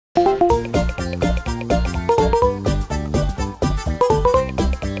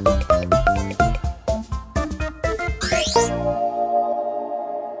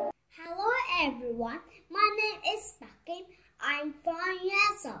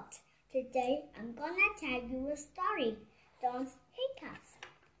Today I'm gonna tell you a story. Dawn's hiccups.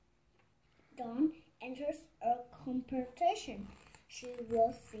 Dawn enters a competition she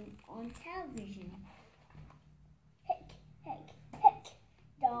will sing on television. Hic, hic, hic.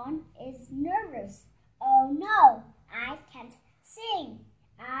 Dawn is nervous. Oh no, I can't sing.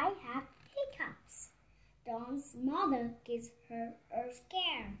 I have hiccups. Dawn's mother gives her a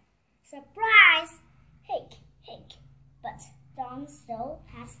scare. Surprise! Hic, hic. But Dawn still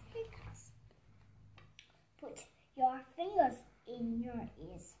has hiccups. Put your fingers in your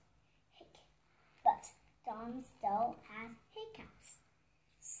ears. Hic. But Dawn still has hiccups.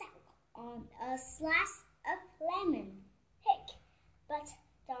 Suck on a slice of lemon. Hic. But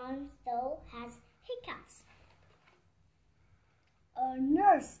Dawn still has hiccups. A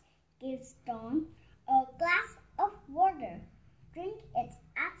nurse gives Dawn a glass of water. Drink it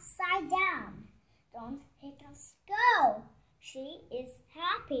upside down. Dawn's hiccups go. She is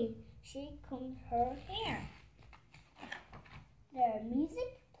happy. She combed her hair. The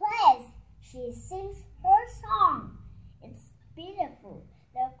music plays. She sings her song. It's beautiful.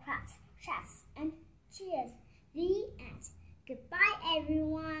 The crowd shouts and cheers. The end. Goodbye,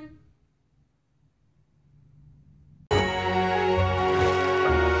 everyone.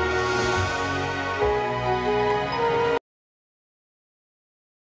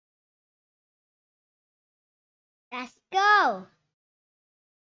 Let's go.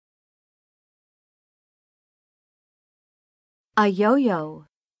 A yo-yo.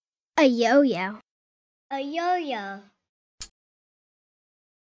 A yo-yo. A yo-yo.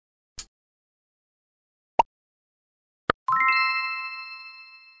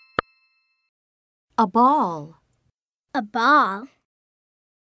 A ball. A ball.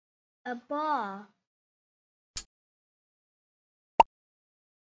 A ball.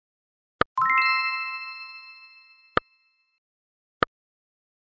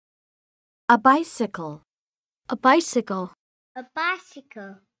 A bicycle. A bicycle. A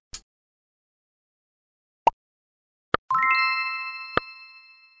bicycle.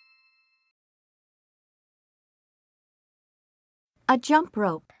 A jump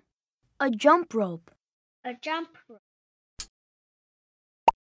rope. A jump rope. A jump rope.